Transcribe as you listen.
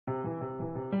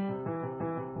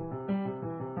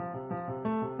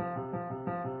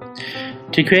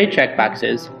To create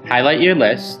checkboxes, highlight your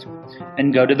list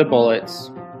and go to the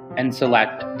bullets and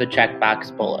select the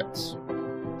checkbox bullets.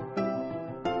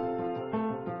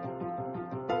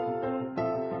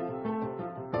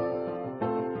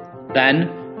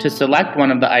 Then, to select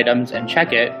one of the items and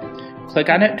check it, click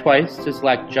on it twice to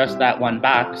select just that one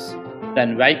box,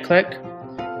 then right-click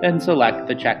and select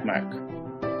the check mark.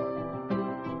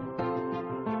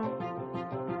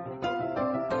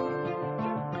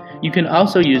 You can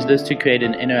also use this to create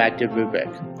an interactive rubric.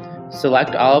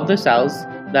 Select all of the cells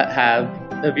that have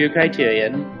of your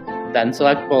criterion, then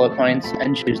select bullet points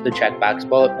and choose the checkbox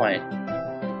bullet point.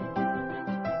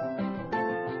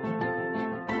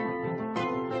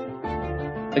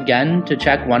 Again, to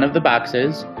check one of the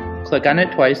boxes, click on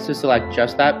it twice to select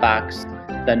just that box,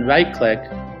 then right-click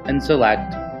and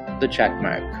select the check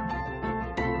mark.